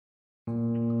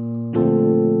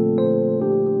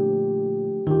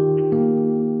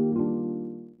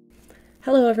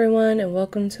Hello everyone and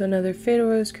welcome to another Fatal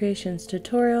Rose Creations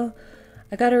tutorial.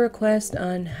 I got a request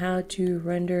on how to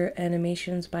render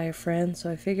animations by a friend, so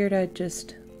I figured I'd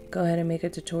just go ahead and make a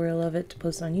tutorial of it to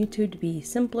post on YouTube to be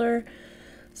simpler.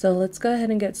 So let's go ahead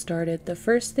and get started. The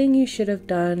first thing you should have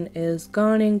done is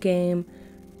gone in game,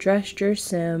 dressed your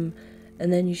sim,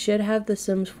 and then you should have the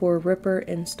Sims 4 Ripper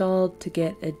installed to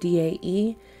get a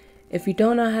DAE. If you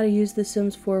don't know how to use the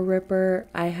Sims 4 Ripper,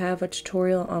 I have a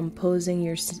tutorial on posing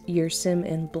your sim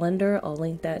in Blender. I'll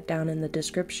link that down in the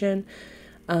description.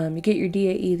 You get your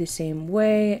DAE the same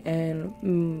way,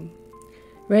 and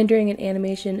rendering an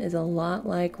animation is a lot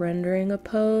like rendering a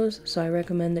pose, so I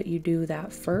recommend that you do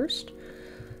that first.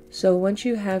 So once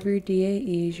you have your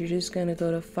DAEs, you're just going to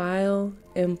go to File,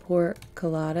 Import,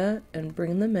 Collada, and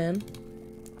bring them in.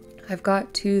 I've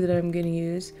got two that I'm going to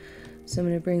use, so I'm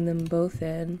going to bring them both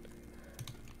in.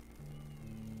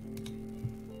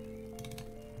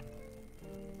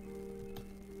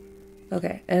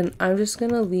 Okay, and I'm just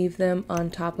going to leave them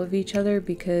on top of each other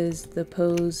because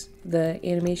the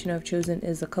animation I've chosen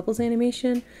is a couples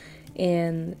animation,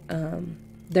 and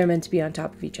they're meant to be on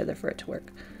top of each other for it to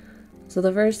work. So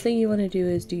the first thing you want to do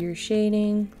is do your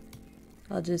shading.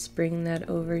 I'll just bring that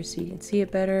over so you can see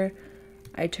it better.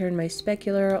 I turn my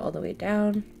specular all the way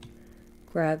down,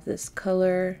 grab this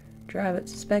color, drag it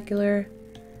to specular,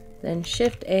 then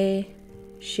Shift A,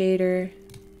 shader,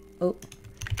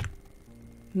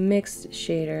 mixed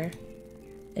shader,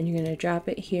 and you're going to drop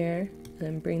it here, and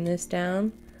then bring this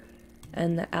down,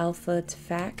 and the alpha to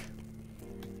FAC,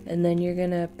 and then you're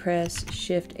going to press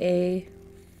Shift A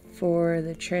for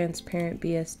the transparent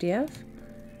BSDF,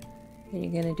 and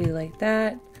you're going to do like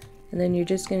that, and then you're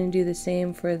just going to do the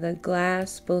same for the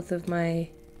glass. Both of my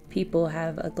people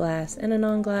have a glass and a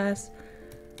non-glass,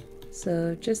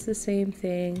 so just the same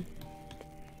thing.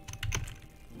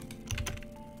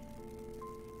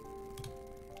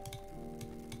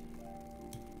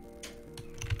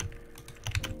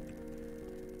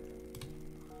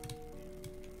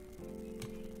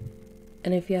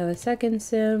 And if you have a second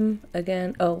sim,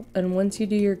 again, and once you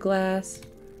do your glass,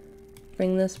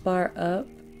 bring this bar up,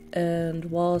 and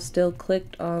while still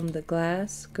clicked on the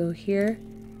glass, go here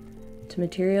to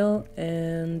material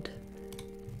and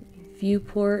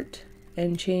viewport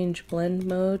and change blend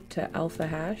mode to alpha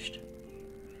hashed.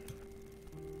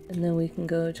 And then we can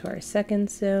go to our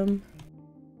second sim.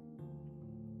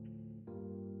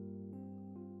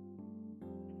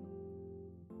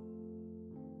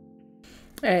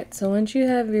 Alright, so once you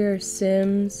have your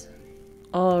sims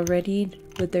all ready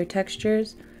with their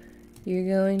textures, you're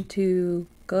going to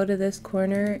go to this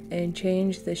corner and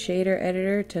change the shader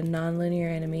editor to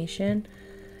nonlinear animation,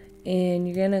 and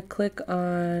you're going to click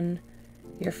on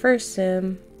your first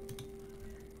sim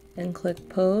and click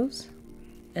pose,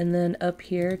 and then up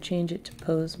here change it to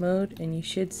pose mode, and you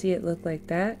should see it look like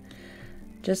that.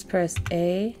 Just press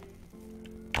A,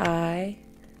 I,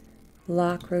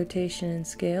 lock rotation and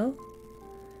scale.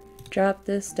 Drop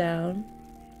this down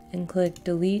and click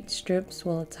delete strips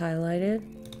while it's highlighted.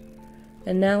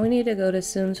 And now we need to go to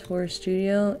Sims 4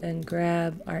 Studio and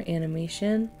grab our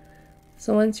animation.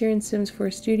 So once you're in Sims 4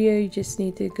 Studio, you just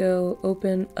need to go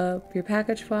open up your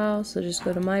package file. So just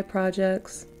go to My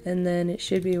Projects, and then it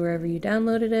should be wherever you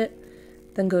downloaded it.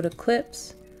 Then go to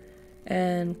Clips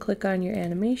and click on your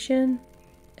animation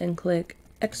and click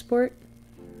Export,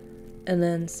 and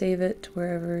then save it to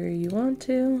wherever you want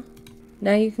to.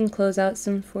 Now you can close out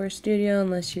Sims 4 Studio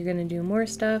unless you're going to do more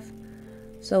stuff.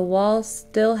 So while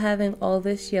still having all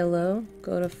this yellow,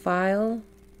 go to File,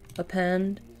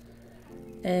 Append,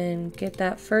 and get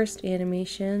that first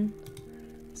animation.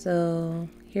 So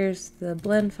here's the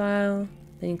blend file,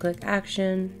 then you click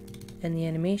Action and the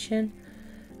animation.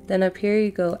 Then up here you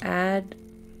go Add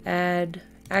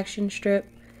Action Strip,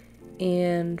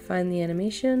 and find the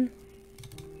animation.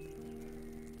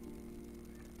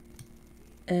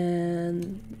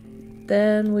 And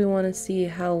then we want to see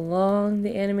how long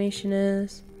the animation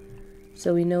is,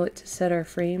 so we know what to set our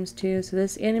frames to. So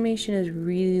this animation is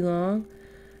really long,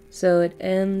 so it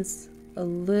ends a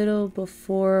little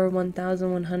before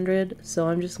 1100, so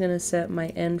I'm just going to set my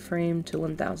end frame to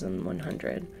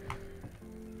 1100.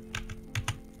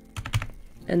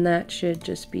 And that should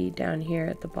just be down here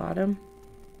at the bottom.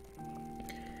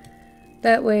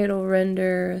 That way it'll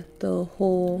render the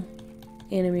whole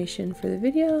animation for the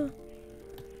video.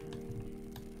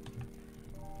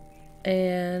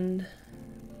 And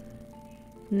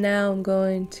now I'm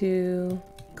going to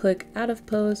click out of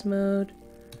pose mode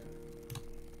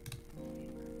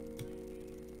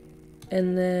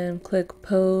and then click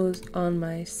pose on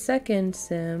my second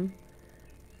sim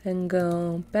and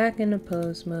go back into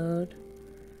pose mode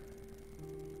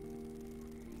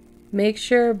make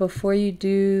sure before you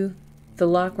do the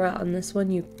lock route on this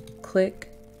one, you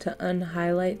click to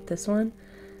unhighlight this one.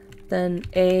 Then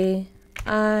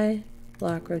AI,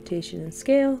 lock rotation and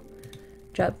scale.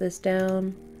 Drop this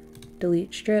down,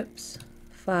 delete strips,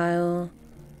 file,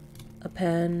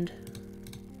 append,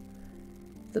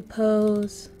 the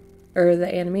pose, or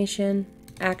the animation,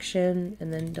 action,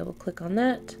 and then double click on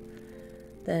that.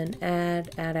 Then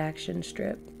add action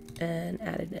strip, and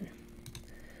add it in.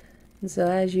 And so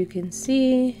as you can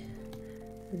see,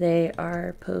 they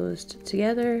are posed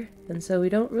together, and so we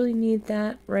don't really need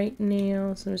that right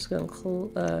now, so I'm just going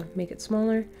to make it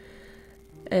smaller.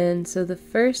 And so the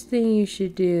first thing you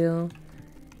should do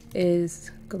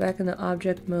is go back into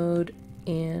object mode,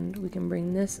 and we can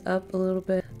bring this up a little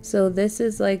bit. So this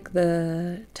is like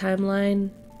the timeline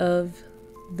of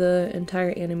the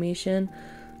entire animation,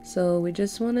 so we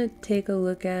just want to take a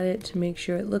look at it to make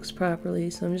sure it looks properly.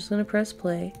 So I'm just going to press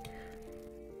play.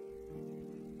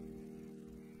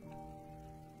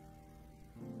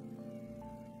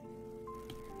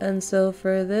 And so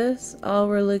for this, all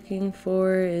we're looking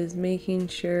for is making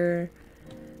sure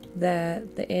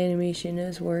that the animation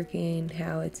is working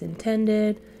how it's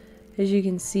intended. As you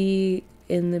can see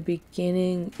in the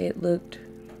beginning, it looked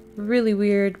really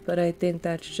weird, but I think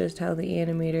that's just how the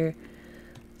animator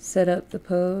set up the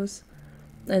pose.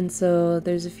 And so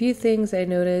there's a few things I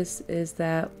noticed is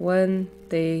that one,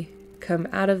 they come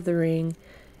out of the ring,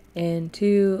 and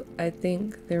two, I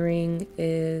think the ring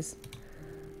is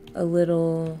a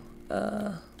little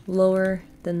lower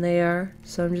than they are,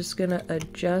 so I'm just gonna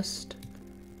adjust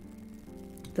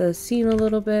the scene a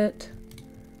little bit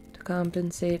to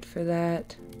compensate for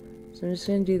that. So I'm just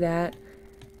gonna do that,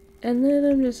 and then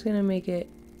I'm just gonna make it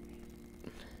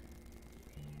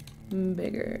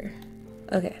bigger.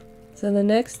 Okay, so the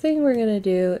next thing we're gonna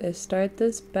do is start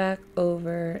this back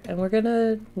over, and we're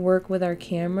gonna work with our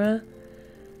camera.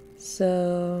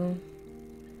 So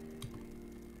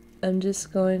I'm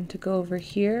just going to go over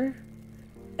here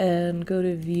and go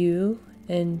to view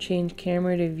and change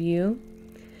camera to view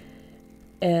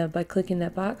by clicking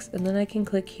that box, and then I can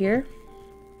click here.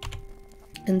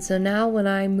 And so now when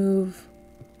I move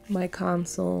my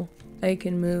console, I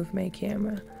can move my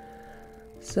camera.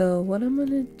 So what I'm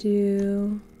gonna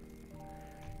do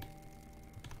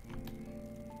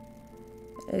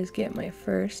is get my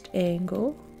first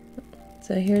angle.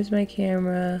 So here's my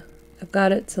camera. I've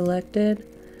got it selected.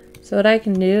 So what I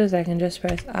can do is I can just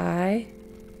press I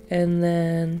and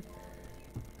then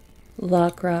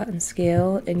lock route and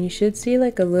scale, and you should see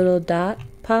like a little dot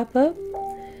pop up,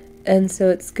 and so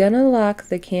it's gonna lock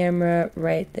the camera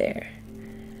right there.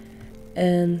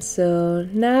 And so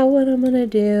now what I'm gonna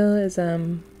do is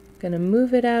I'm gonna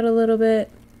move it out a little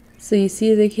bit so you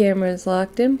see the camera is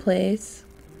locked in place.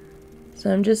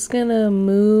 So I'm just gonna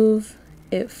move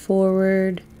it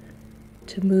forward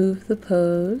to move the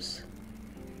pose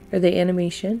or the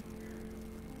animation.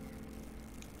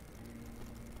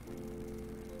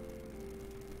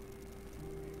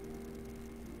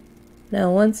 Now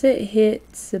once it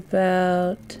hits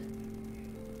about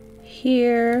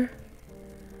here,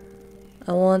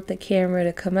 I want the camera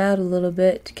to come out a little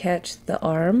bit to catch the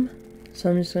arm. So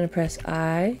I'm just going to press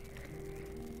I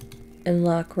and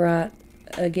lock route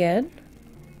again.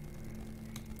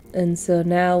 And so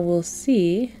now we'll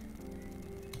see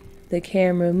the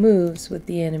camera moves with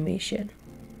the animation.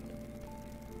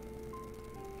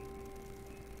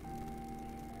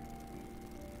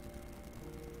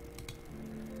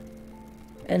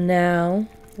 And now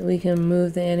we can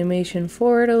move the animation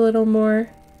forward a little more.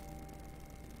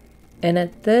 And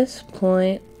at this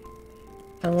point,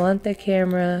 I want the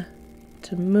camera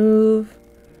to move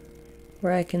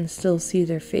where I can still see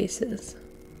their faces.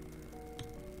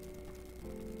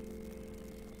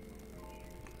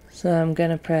 So I'm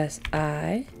gonna press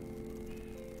I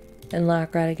and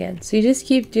lock route again. So you just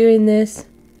keep doing this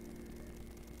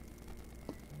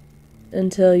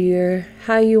until you're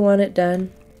how you want it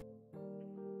done.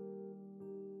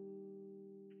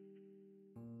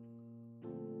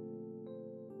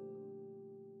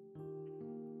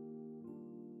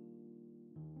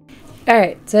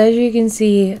 Alright, so as you can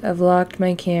see, I've locked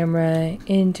my camera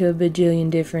into a bajillion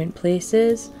different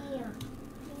places.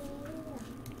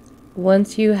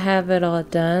 Once you have it all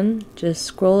done, just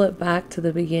scroll it back to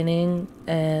the beginning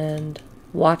and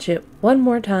watch it one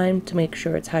more time to make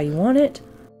sure it's how you want it.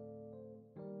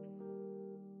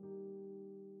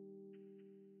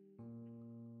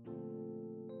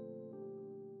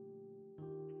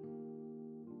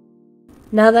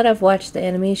 Now that I've watched the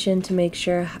animation to make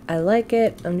sure I like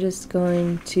it, I'm just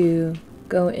going to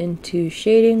go into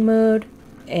shading mode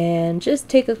and just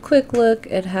take a quick look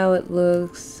at how it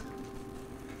looks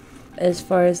as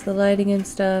far as the lighting and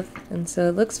stuff, and so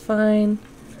it looks fine.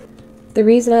 The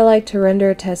reason I like to render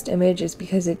a test image is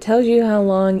because it tells you how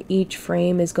long each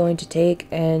frame is going to take,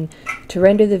 and to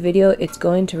render the video, it's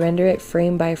going to render it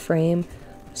frame by frame.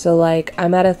 So like,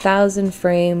 I'm at 1,000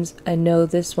 frames, I know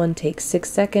this one takes 6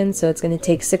 seconds, so it's going to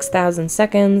take 6,000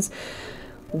 seconds,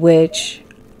 which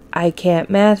I can't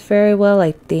math very well.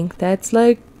 I think that's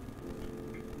like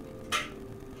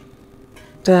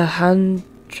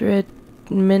 100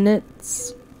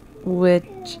 minutes,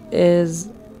 which is,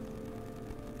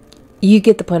 you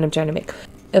get the point I'm trying to make.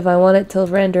 If I want it to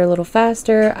render a little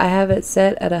faster, I have it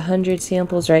set at 100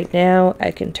 samples right now.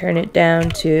 I can turn it down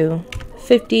to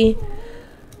 50.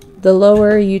 The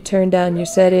lower you turn down your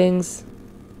settings,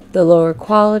 the lower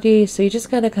quality, so you just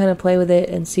gotta kind of play with it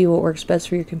and see what works best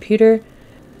for your computer.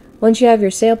 Once you have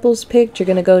your samples picked, you're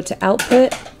gonna go to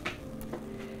output,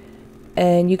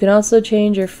 and you can also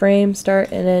change your frame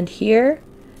start and end here.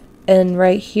 And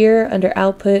right here under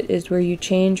output is where you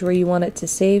change where you want it to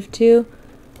save to.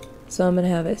 So I'm gonna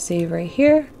have it save right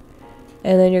here,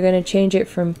 and then you're gonna change it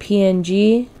from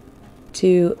PNG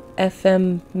to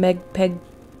FMPEG,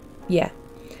 yeah,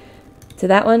 to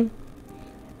that one.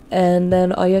 And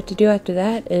then all you have to do after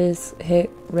that is hit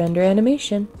render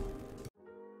animation.